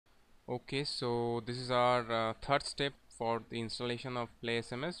Okay, so this is our third step for the installation of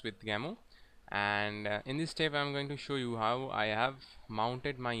playSMS with Gammu, and in this step I'm going to show you how I have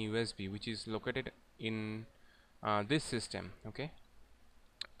mounted my USB, which is located in this system. Okay,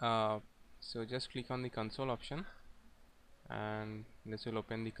 uh, so just click on the console option and this will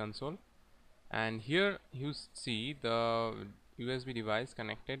open the console, and here you see the USB device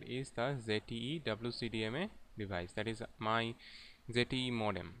connected is the ZTE WCDMA device, that is my ZTE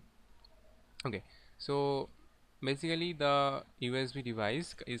modem. Okay, so basically the USB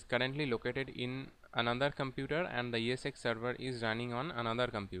device is currently located in another computer and the ESX server is running on another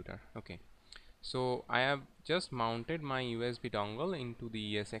computer. Okay, so I have just mounted my USB dongle into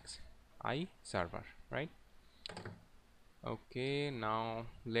the ESXi server, right? Okay, now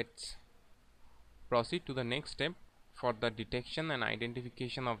let's proceed to the next step for the detection and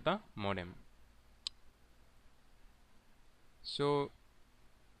identification of the modem. So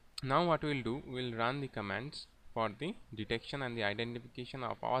now what we'll do, we'll run the commands for the detection and the identification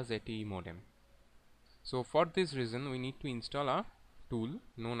of our ZTE modem. So for this reason we need to install a tool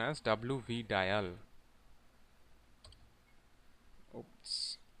known as WVDial.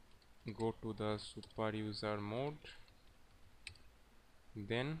 Oops. Go to the super user mode,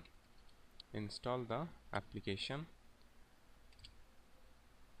 then install the application.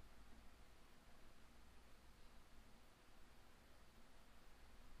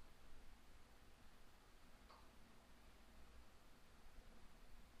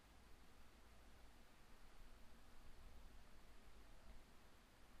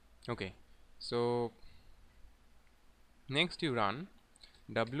 Okay, so next you run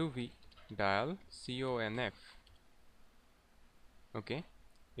WVDial conf. Okay,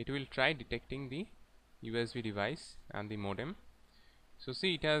 it will try detecting the USB device and the modem. So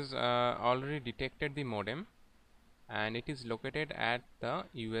see, it has already detected the modem and it is located at the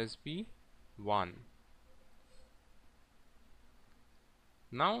USB 1.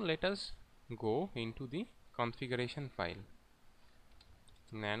 Now let us go into the configuration file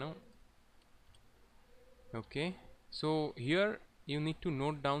nano. Okay, so here you need to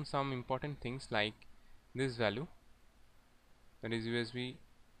note down some important things like this value, that is USB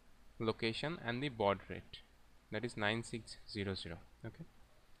location, and the baud rate, that is 9600. Okay,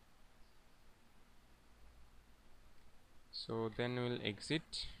 so then we'll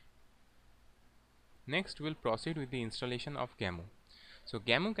exit. Next we'll proceed with the installation of Gammu. So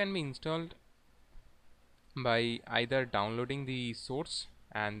Gammu can be installed by either downloading the source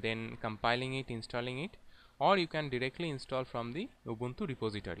and then compiling it, installing it, or you can directly install from the Ubuntu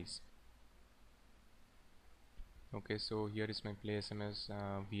repositories. Okay, so here is my playSMS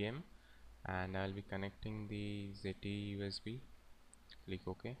VM and I'll be connecting the ZTE USB. Click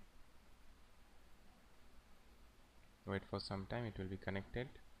OK. Wait for some time, it will be connected.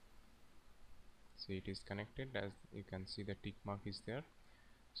 So it is connected, as you can see the tick mark is there.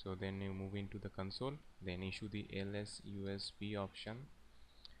 So then you move into the console, then issue the ls USB option.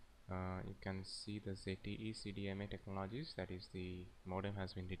 You can see the ZTE CDMA technologies, that is the modem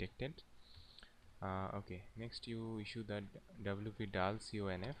has been detected. Okay, next you issue the WVDial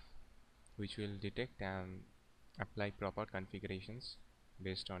conf, which will detect and apply proper configurations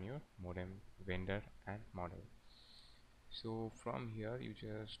based on your modem vendor and model. So from here you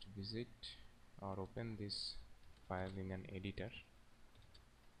just visit or open this file in an editor.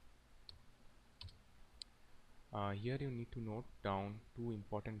 Here you need to note down two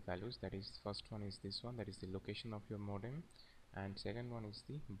important values, that is first one is this one, that is the location of your modem, and second one is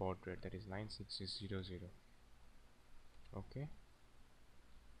the baud rate, that is 9600. Okay,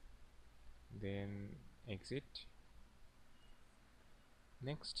 then exit.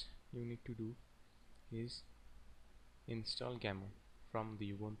 Next you need to do is install Gammu from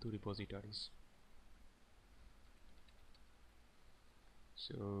the Ubuntu repositories.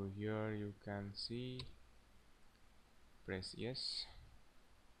 So here you can see, press yes,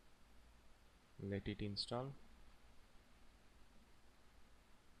 let it install.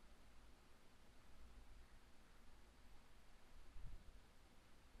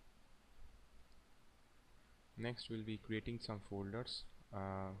 Next we'll be creating some folders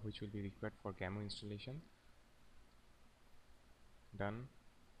which will be required for Gammu installation. Done.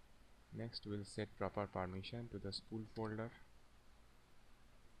 Next we'll set proper permission to the spool folder.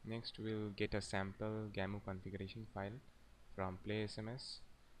 Next we'll get a sample Gammu configuration file from playSMS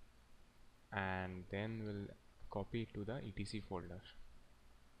and then we'll copy it to the etc folder.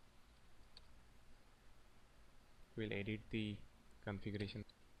 We'll edit the configuration.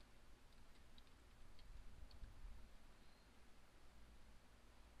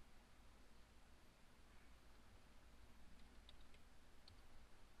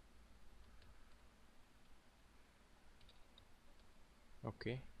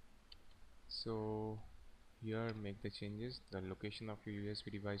 Okay, so here make the changes. The location of your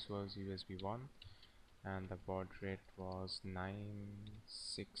USB device was USB 1 and the baud rate was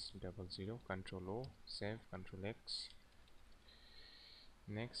 9600. Control O, save, Control X.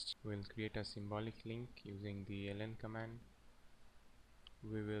 Next we'll create a symbolic link using the ln command.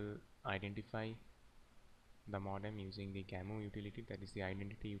 We will identify the modem using the Gammu utility, that is the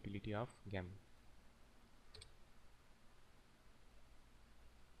identity utility of Gammu.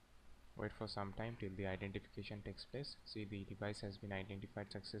 Wait for some time till the identification takes place. See, the device has been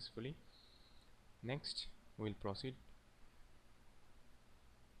identified successfully. Next we'll proceed.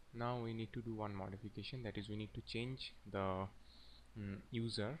 Now we need to do one modification, that is we need to change the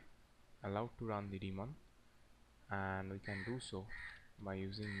user allowed to run the daemon, and we can do so by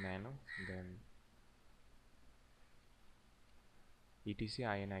using nano, then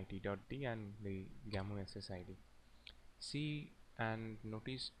etc init.d and the Gammu SSID. See and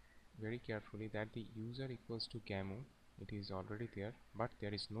notice very carefully that the user equals to Gammu, it is already there, but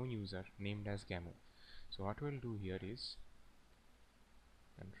there is no user named as Gammu. So what we'll do here is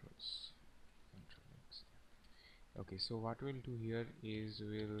controls, control X. Okay, so what we'll do here is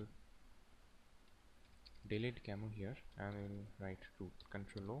we'll delete Gammu here and we'll write root,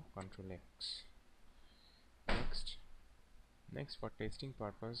 control O, control X. Next for testing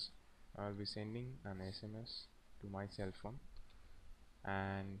purpose I'll be sending an SMS to my cell phone,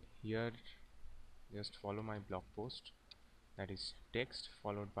 and here just follow my blog post, that is text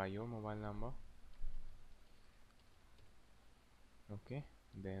followed by your mobile number. Okay,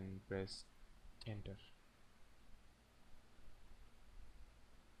 then press enter.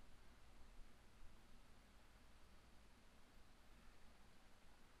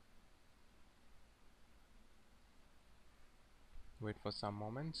 Wait for some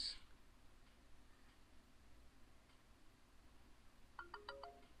moments.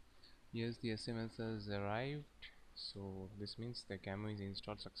 Yes, the SMS has arrived, so this means the Gammu is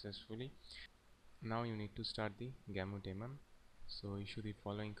installed successfully. Now you need to start the Gammu daemon, so issue the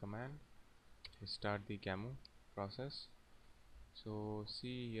following command to start the Gammu process. So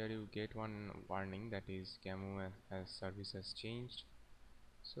see, here you get one warning, that is Gammu as service has changed.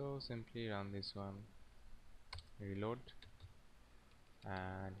 So simply run this one, reload,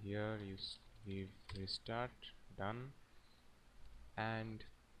 and here you give restart, done. And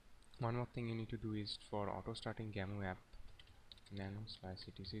one more thing you need to do is for auto starting Gammu app,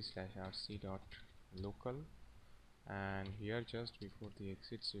 nano/etc/rc.local, and here just before the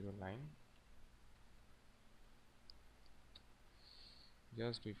exit 0 line,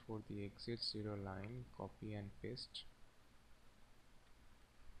 copy and paste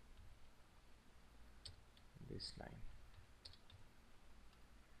this line.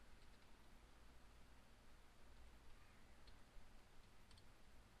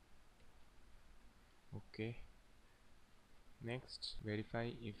 Okay, next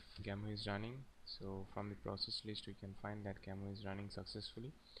verify if Gammu is running. So from the process list we can find that Gammu is running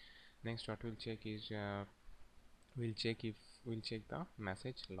successfully. Next what we'll check is we'll check the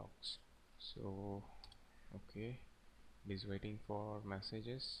message logs. So okay, it is waiting for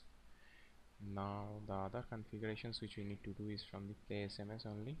messages. Now the other configurations which we need to do is from the playSMS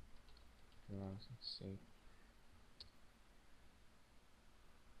only. Say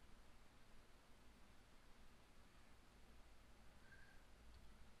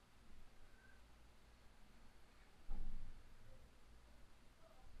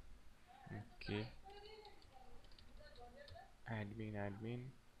okay, admin,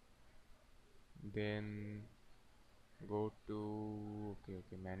 then go to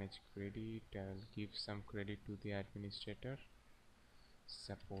manage credit. I'll give some credit to the administrator,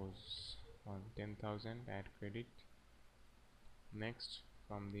 suppose on 10,000, add credit. Next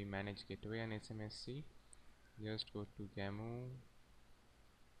from the manage gateway and SMSC, just go to Gammu,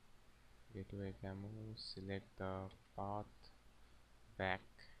 gateway Gammu, select the path back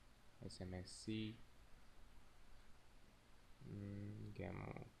SMSC,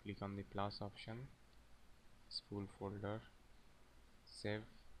 Gammu, click on the plus option, spool folder, save.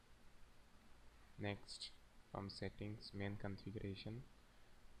 Next from settings, main configuration,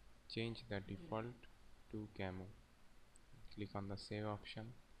 change the default to Gammu, click on the save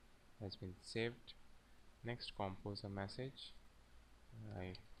option, has been saved. Next compose a message,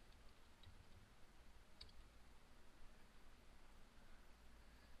 I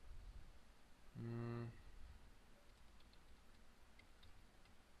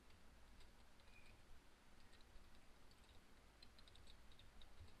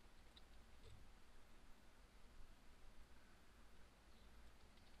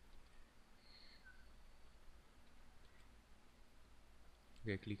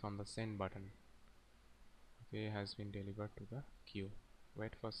Okay, click on the send button. Okay, has been delivered to the queue.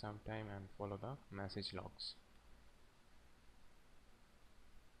 Wait for some time and follow the message logs.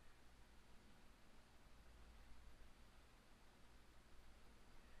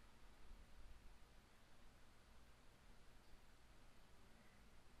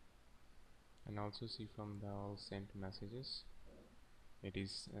 And also see from the all sent messages, it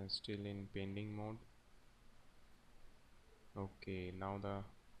is still in pending mode. Okay, now the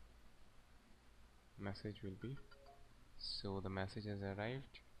message will be, so the message has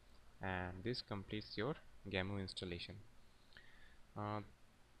arrived, and this completes your Gammu installation. uh,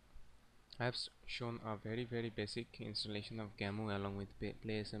 I have shown a very basic installation of Gammu along with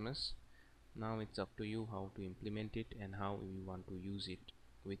playSMS. Now it's up to you how to implement it and how you want to use it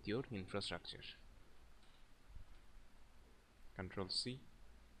with your infrastructure. Control C,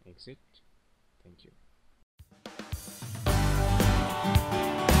 exit. Thank you.